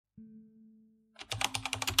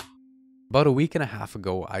About a week and a half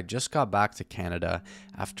ago, I just got back to Canada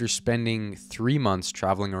after spending 3 months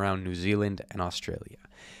traveling around New Zealand and Australia.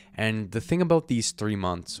 And the thing about these 3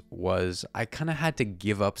 months was I kind of had to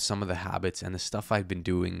give up some of the habits and the stuff I'd been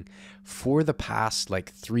doing for the past like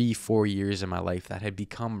 3, 4 years in my life that had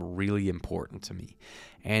become really important to me.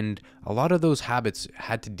 And a lot of those habits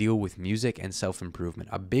had to deal with music and self improvement.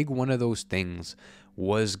 A big one of those things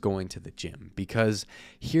was going to the gym, because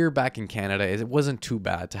here back in Canada, it wasn't too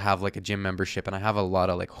bad to have like a gym membership, and I have a lot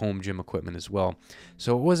of like home gym equipment as well.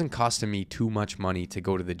 So it wasn't costing me too much money to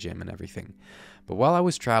go to the gym and everything. But while I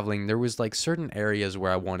was traveling, there was like certain areas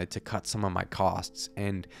where I wanted to cut some of my costs,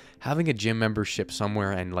 and having a gym membership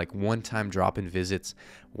somewhere and like one-time drop-in visits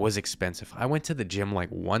was expensive. I went to the gym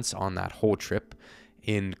like once on that whole trip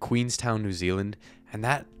in Queenstown, New Zealand, and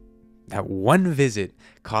that one visit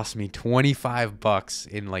cost me 25 bucks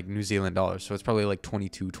in like New Zealand dollars. So it's probably like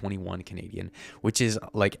 22, 21 Canadian, which is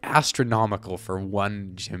like astronomical for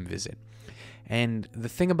one gym visit. And the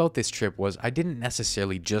thing about this trip was I didn't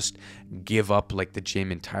necessarily just give up like the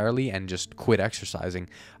gym entirely and just quit exercising.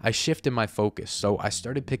 I shifted my focus. So I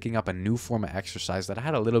started picking up a new form of exercise that I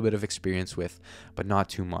had a little bit of experience with, but not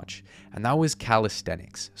too much. And that was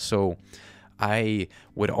calisthenics. So I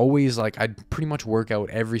would always I'd pretty much work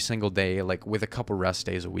out every single day, like with a couple rest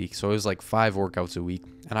days a week. So it was like 5 workouts a week.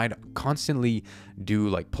 And I'd constantly do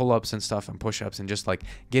like pull-ups and stuff and push-ups and just like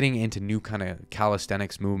getting into new kind of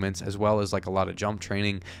calisthenics movements, as well as like a lot of jump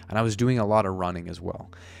training. And I was doing a lot of running as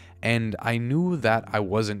well. And I knew that I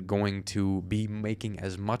wasn't going to be making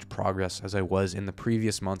as much progress as I was in the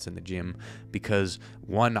previous months in the gym, because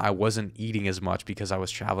one, I wasn't eating as much because I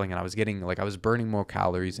was traveling, and I was getting I was burning more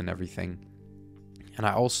calories and everything. And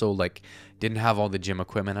I also didn't have all the gym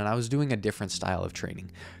equipment, and I was doing a different style of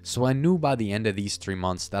training. So I knew by the end of these 3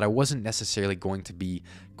 months that I wasn't necessarily going to be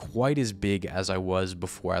quite as big as I was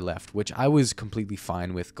before I left, which I was completely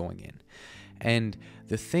fine with going in. And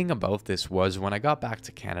the thing about this was, when I got back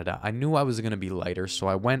to Canada, I knew I was going to be lighter, so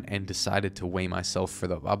I went and decided to weigh myself for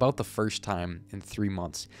about the first time in 3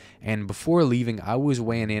 months. And before leaving, I was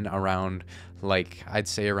weighing in around I'd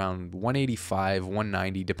say around 185,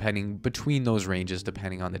 190, depending between those ranges,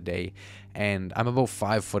 depending on the day. And I'm about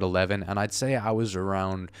 5'11", and I'd say I was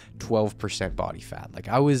around 12% body fat.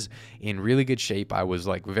 I was in really good shape. I was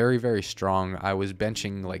very, very strong. I was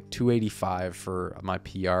benching 285 for my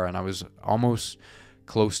PR, and I was almost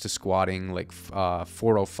close to squatting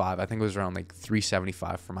 405. I think it was around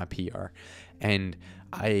 375 for my PR. And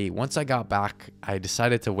once I got back, I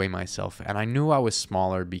decided to weigh myself, and I knew I was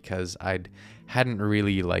smaller because hadn't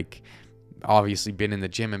really obviously been in the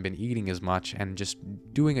gym and been eating as much and just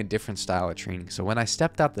doing a different style of training. So when I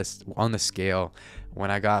stepped up on the scale, when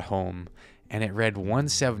I got home and it read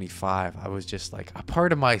 175, I was just a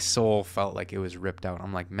part of my soul felt like it was ripped out.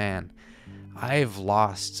 I'm like, man, I've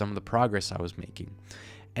lost some of the progress I was making.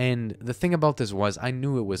 And the thing about this was, I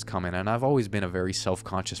knew it was coming, and I've always been a very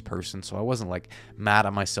self-conscious person, so I wasn't mad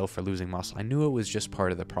at myself for losing muscle. I knew it was just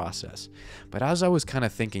part of the process. But as I was kind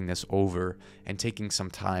of thinking this over and taking some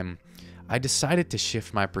time, I decided to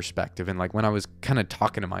shift my perspective. And when I was kind of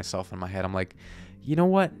talking to myself in my head, I'm like, you know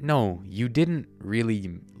what? No, you didn't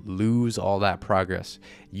really lose all that progress.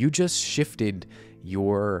 You just shifted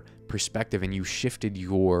your perspective, and you shifted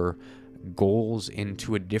your goals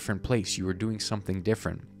into a different place. You were doing something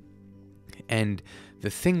different. And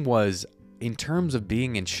the thing was, in terms of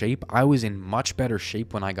being in shape, I was in much better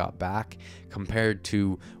shape when I got back compared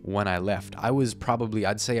to when I left.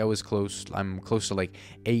 I'd say I'm close to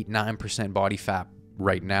 8-9% body fat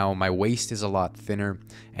right now. My waist is a lot thinner,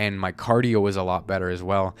 and my cardio is a lot better as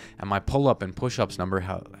well. And my pull-up and push-ups number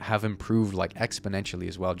have improved exponentially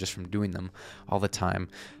as well, just from doing them all the time.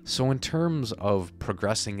 So in terms of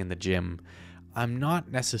progressing in the gym, I'm not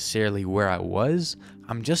necessarily where I was.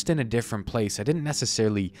 I'm just in a different place. I didn't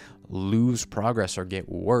necessarily lose progress or get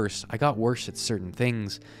worse. I got worse at certain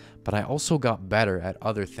things, but I also got better at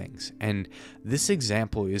other things. And this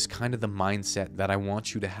example is kind of the mindset that I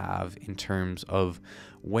want you to have in terms of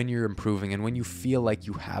when you're improving and when you feel like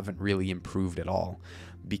you haven't really improved at all.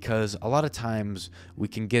 Because a lot of times we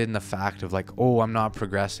can get in the fact of oh, I'm not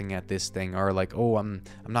progressing at this thing, or oh, I'm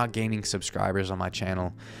not gaining subscribers on my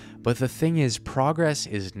channel. But the thing is, progress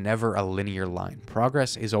is never a linear line.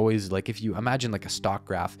 Progress is always if you imagine a stock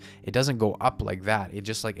graph, it doesn't go up like that. It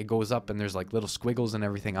just it goes up, and there's little squiggles and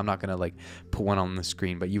everything. I'm not gonna put one on the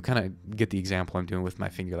screen, but you kind of get the example I'm doing with my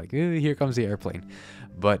finger, here comes the airplane.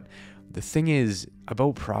 But the thing is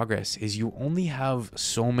about progress is you only have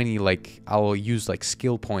so many, I'll use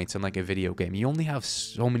skill points in a video game. You only have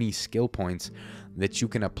so many skill points that you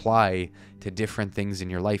can apply to different things in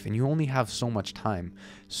your life, and you only have so much time.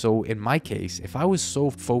 So in my case, if I was so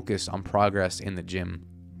focused on progress in the gym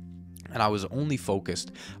and I was only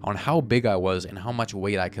focused on how big I was and how much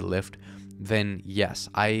weight I could lift, then yes,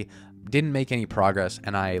 I didn't make any progress,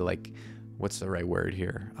 and I what's the right word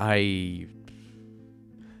here? I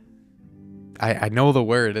know the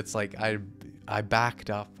word. It's like I backed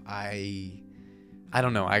up. I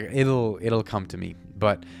don't know. It'll come to me.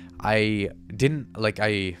 But I didn't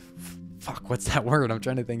fuck, what's that word? I'm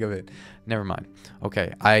trying to think of it. Never mind.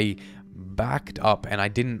 Okay. I backed up, and I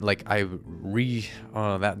didn't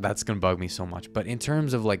that's gonna bug me so much. But in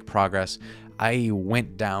terms of progress, I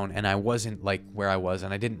went down, and I wasn't where I was,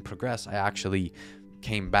 and I didn't progress. I actually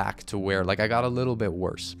came back to where I got a little bit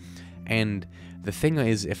worse. And the thing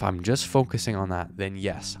is, if I'm just focusing on that, then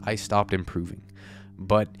yes, I stopped improving.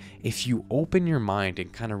 But if you open your mind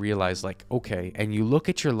and kind of realize okay, and you look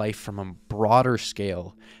at your life from a broader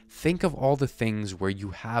scale, think of all the things where you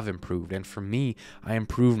have improved. And for me, I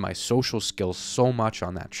improved my social skills so much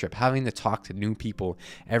on that trip. Having to talk to new people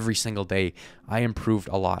every single day, I improved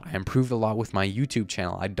a lot. I improved a lot with my YouTube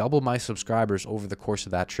channel. I doubled my subscribers over the course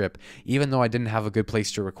of that trip, even though I didn't have a good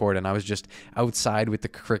place to record, and I was just outside with the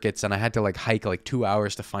crickets, and I had to hike 2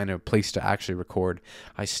 hours to find a place to actually record.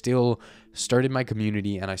 I still started my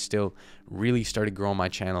community, and I still really started growing my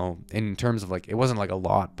channel in terms of it wasn't a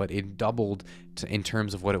lot, but it doubled in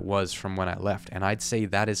terms of what it was from when I left. And I'd say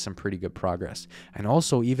that is some pretty good progress. And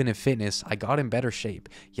also, even in fitness, I got in better shape.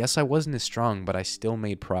 Yes, I wasn't as strong, but I still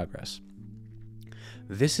made progress.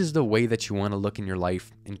 This is the way that you want to look in your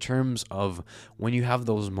life in terms of when you have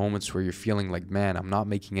those moments where you're feeling man, I'm not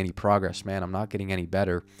making any progress, man, I'm not getting any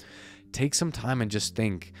better. Take some time and just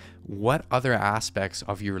think, what other aspects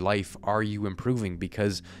of your life are you improving?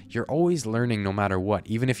 Because you're always learning no matter what.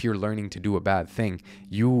 Even if you're learning to do a bad thing,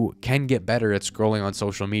 you can get better at scrolling on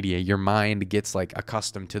social media. Your mind gets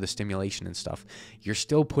accustomed to the stimulation and stuff. You're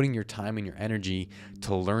still putting your time and your energy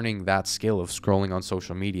to learning that skill of scrolling on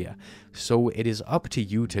social media. So it is up to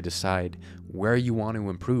you to decide where you want to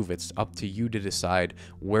improve. It's up to you to decide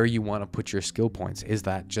where you want to put your skill points. Is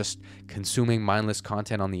that just consuming mindless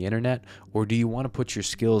content on the internet, or do you want to put your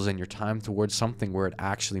skills and your time towards something where it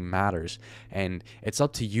actually matters? And it's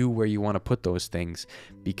up to you where you want to put those things,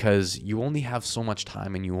 because you only have so much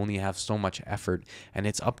time and you only have so much effort, and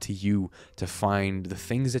it's up to you to find the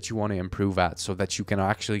things that you want to improve at so that you can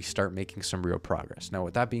actually start making some real progress. Now,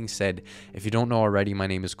 with that being said, if you don't know already, my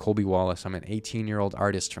name is Colby Wallace. I'm an 18-year-old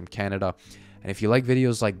artist from Canada. And if you like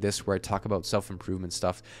videos like this where I talk about self-improvement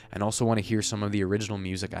stuff and also want to hear some of the original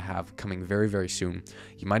music I have coming very, very soon,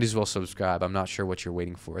 you might as well subscribe. I'm not sure what you're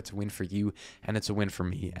waiting for. It's a win for you, and it's a win for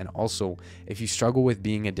me. And also, if you struggle with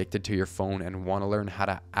being addicted to your phone and want to learn how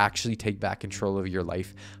to actually take back control of your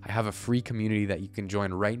life, I have a free community that you can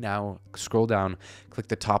join right now. Scroll down, click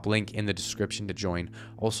the top link in the description to join.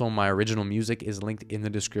 Also, my original music is linked in the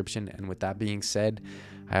description. And with that being said,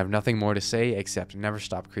 I have nothing more to say except never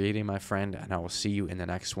stop creating, my friend, and I will see you in the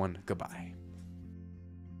next one. Goodbye.